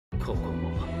ここ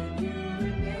も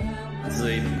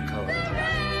ずいぶん変わったな。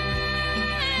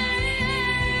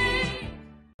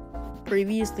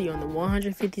 Previously on the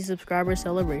 150 subscriber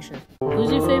celebration.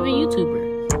 Who's your favorite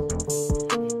YouTuber?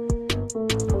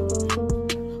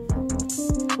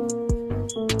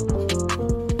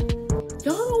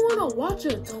 Y'all don't want to watch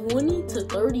a 20 to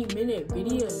 30 minute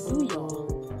video, do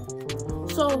y'all?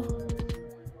 So,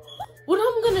 what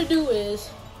I'm gonna do is,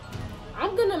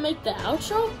 I'm gonna make the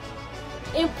outro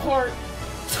in part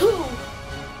 2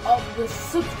 of the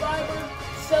subscriber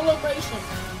celebration.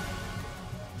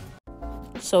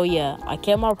 So yeah, I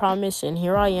kept my promise, and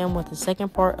here I am with the second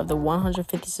part of the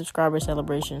 150 subscriber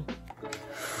celebration.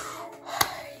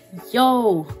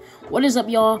 Yo, what is up,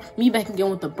 y'all? Me back again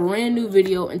with a brand new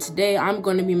video, and today I'm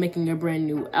going to be making a brand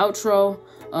new outro.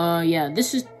 Yeah,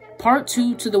 this is part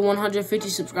 2 to the 150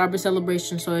 subscriber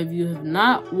celebration. So if you have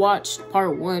not watched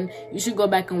part 1, you should go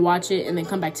back and watch it and then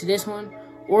come back to this one.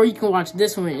 Or you can watch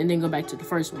this one and then go back to the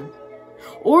first one.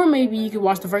 Or maybe you can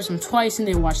watch the first one twice and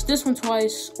then watch this one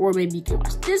twice. Or maybe you can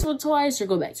watch this one twice or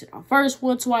go back to the first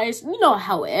one twice. You know,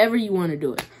 however you want to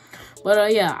do it.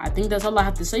 But yeah, I think that's all I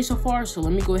have to say so far. So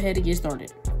let me go ahead and get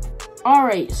started.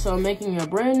 Alright, so I'm making a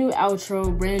brand new outro.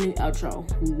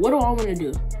 What do I want to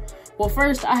do? Well,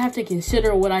 first I have to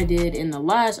consider what I did in the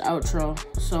last outro.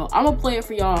 So I'm going to play it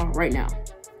for y'all right now.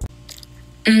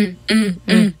 First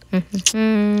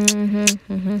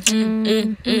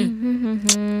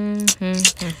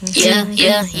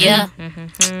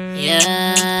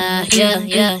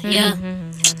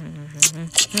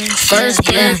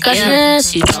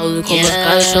percussionist, you know the coolest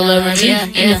guy she'll ever meet.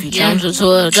 And if he comes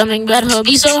into a jumping bed, he'll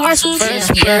be so hard to first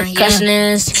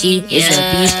percussionist, he is a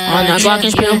beast on that block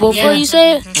and spin before you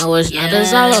say it. No, it's not a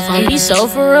xylophone, be so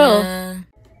for real.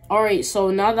 Alright, so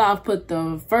now that I've put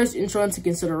the first intro into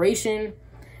consideration,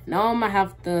 now I'm gonna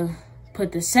have to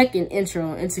put the second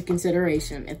intro into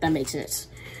consideration, if that makes sense.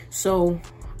 So,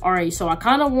 alright, so I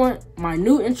kind of want my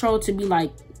new intro to be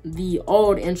like the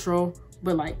old intro,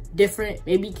 but like different.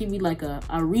 Maybe it could be like a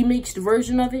remixed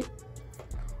version of it.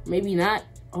 Maybe not.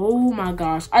 Oh my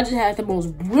gosh, I just had the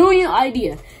most brilliant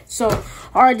idea. So,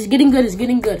 alright, it's getting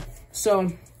good. So,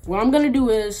 what I'm gonna do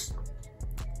is,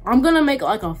 I'm gonna make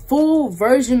like a full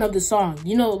version of the song.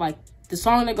 You know, like the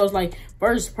song that goes like,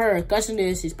 first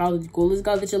percussionist is probably the coolest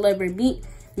guy that you'll ever meet.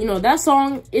 You know, that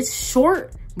song, it's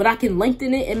short, but I can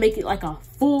lengthen it and make it like a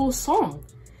full song.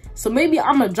 So maybe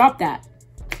I'm gonna drop that.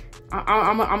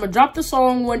 I'm gonna drop the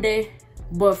song one day,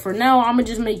 but for now, I'm gonna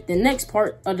just make the next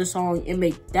part of the song and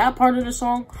make that part of the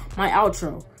song my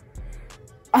outro.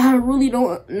 I really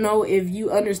don't know if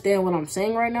you understand what I'm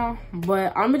saying right now,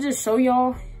 but I'm gonna just show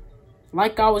y'all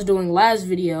like I was doing last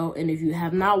video, and if you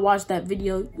have not watched that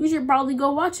video, you should probably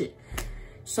go watch it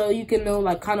so you can know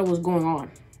like kind of what's going on.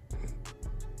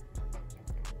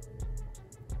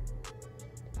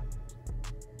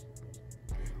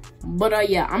 But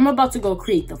yeah, I'm about to go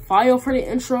create the file for the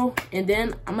intro, and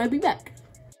then I'm gonna be back.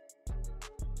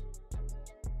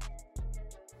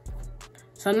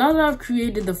 So now that I've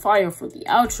created the file for the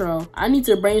outro, I need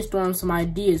to brainstorm some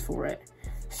ideas for it.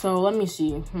 So let me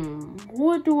see.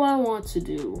 What do I want to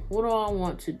do?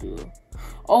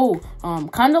 Oh,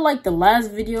 kind of like the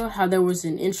last video, how there was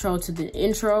an intro to the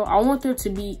intro. I want there to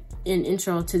be an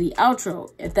intro to the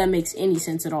outro, if that makes any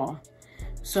sense at all.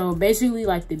 So basically,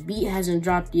 like, the beat hasn't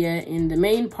dropped yet, and the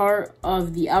main part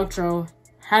of the outro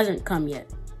hasn't come yet,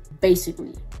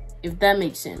 basically, if that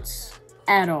makes sense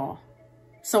at all.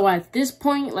 So at this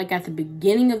point, like at the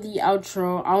beginning of the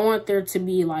outro, I want there to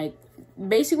be like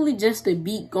basically just the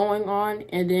beat going on,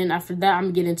 and then after that, I'm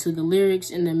gonna get into the lyrics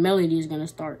and the melody is gonna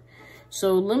start.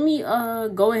 So let me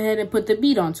go ahead and put the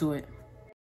beat onto it.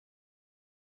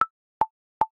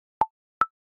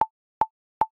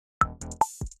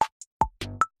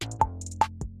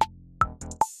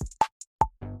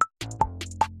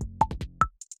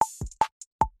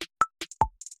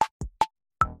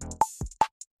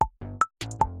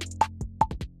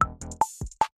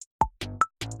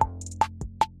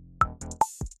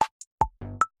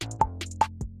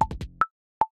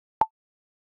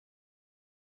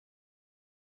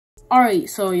 Alright,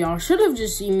 so y'all should have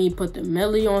just seen me put the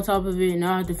melody on top of it.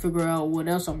 Now I have to figure out what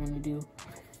else I want to do.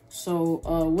 So,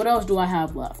 what else do I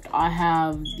have left? I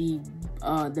have the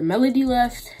melody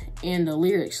left and the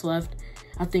lyrics left.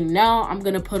 I think now I'm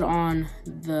gonna put on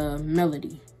the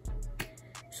melody.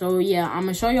 So yeah, I'm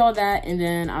gonna show y'all that, and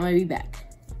then I'm gonna be back.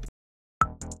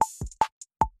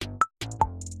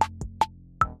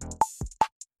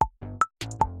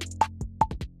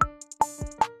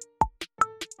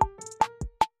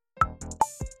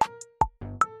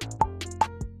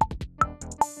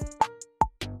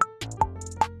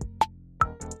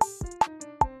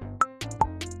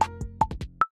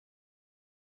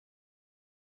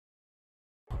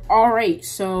 Alright,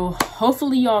 so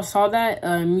hopefully y'all saw that,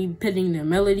 me putting the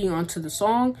melody onto the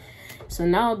song. So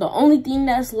now the only thing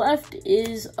that's left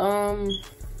is,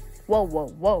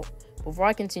 Whoa. Before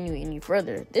I continue any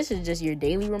further, this is just your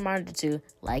daily reminder to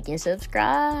like and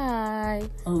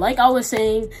subscribe. like I was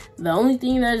saying, the only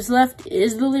thing that is left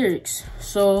is the lyrics.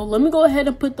 So let me go ahead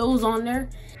and put those on there.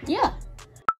 Yeah.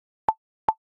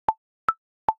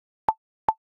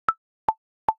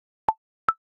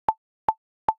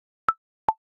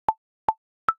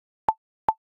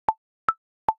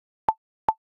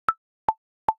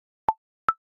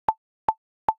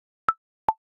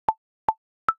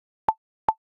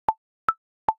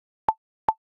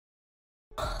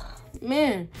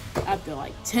 Man, after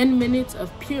like 10 minutes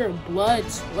of pure blood,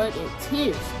 sweat, and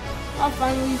tears, I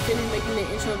finally finished making the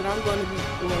intro that I'm going to be,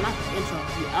 well, not the intro,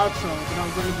 the outro that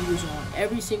I'm going to be using on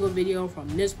every single video from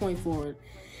this point forward.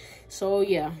 So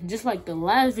yeah, just like the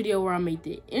last video where I made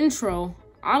the intro,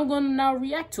 I'm going to now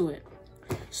react to it.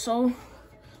 So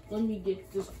let me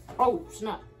get this. Oh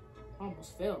snap, I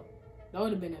almost fell. That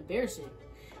would have been embarrassing,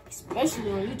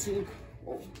 especially on YouTube.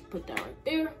 Whoa, put that right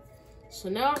there. So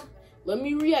now let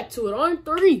me react to it on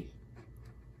 3,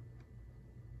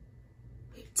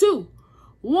 2,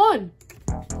 1.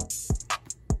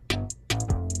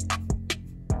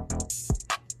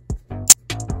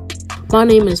 My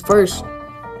name is First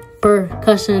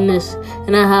Percussionist,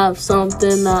 and I have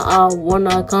something that I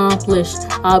wanna accomplish.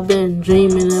 I've been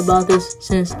dreaming about this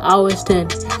since I was 10,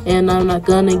 and I'm not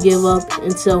gonna give up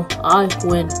until I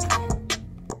win.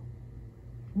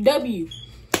 W.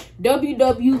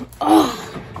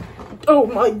 Oh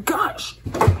my gosh,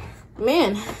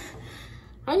 man,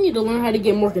 I need to learn how to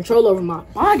get more control over my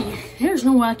body. There's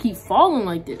no way I keep falling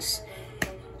like this.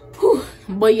 Whew.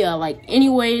 But yeah, like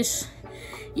anyways,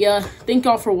 yeah, thank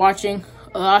y'all for watching.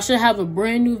 I should have a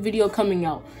brand new video coming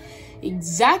out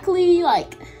exactly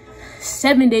like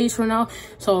 7 days from now,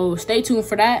 so stay tuned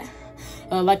for that.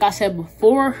 Like I said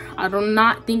before, I do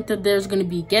not think that there's gonna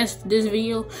be guests this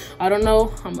video. I don't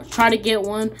know, I'm gonna try to get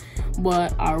one,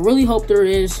 but I really hope there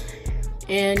is.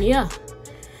 And yeah,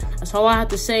 that's all I have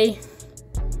to say.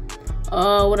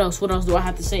 What else do I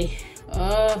have to say?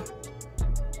 Oh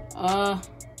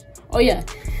yeah,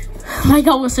 like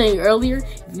I was saying earlier,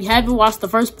 if you haven't watched the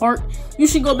first part, you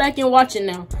should go back and watch it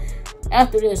now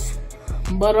after this.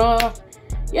 But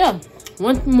yeah,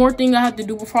 one more thing I have to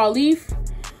do before I leave.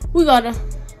 We gotta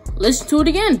listen to it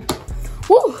again.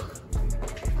 Woo!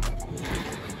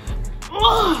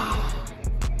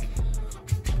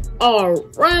 All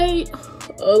right.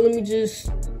 Let me just.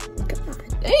 God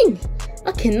dang!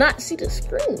 I cannot see the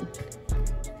screen.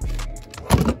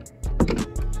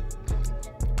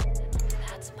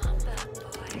 That's my bad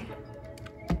boy.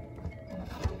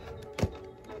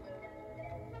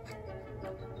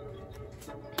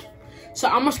 So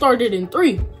I'm gonna start it in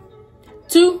 3,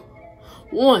 2,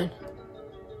 1.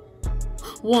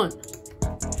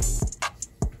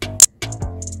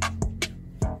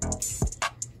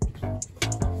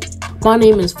 My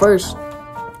name is First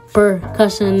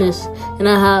Percussionist, and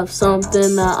I have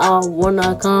something that I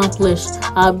wanna accomplish.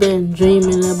 I've been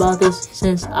dreaming about this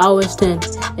since I was 10,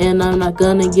 and I'm not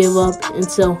gonna give up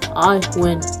until I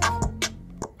win.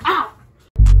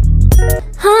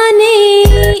 Honey,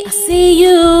 I see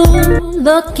you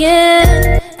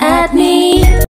looking at me.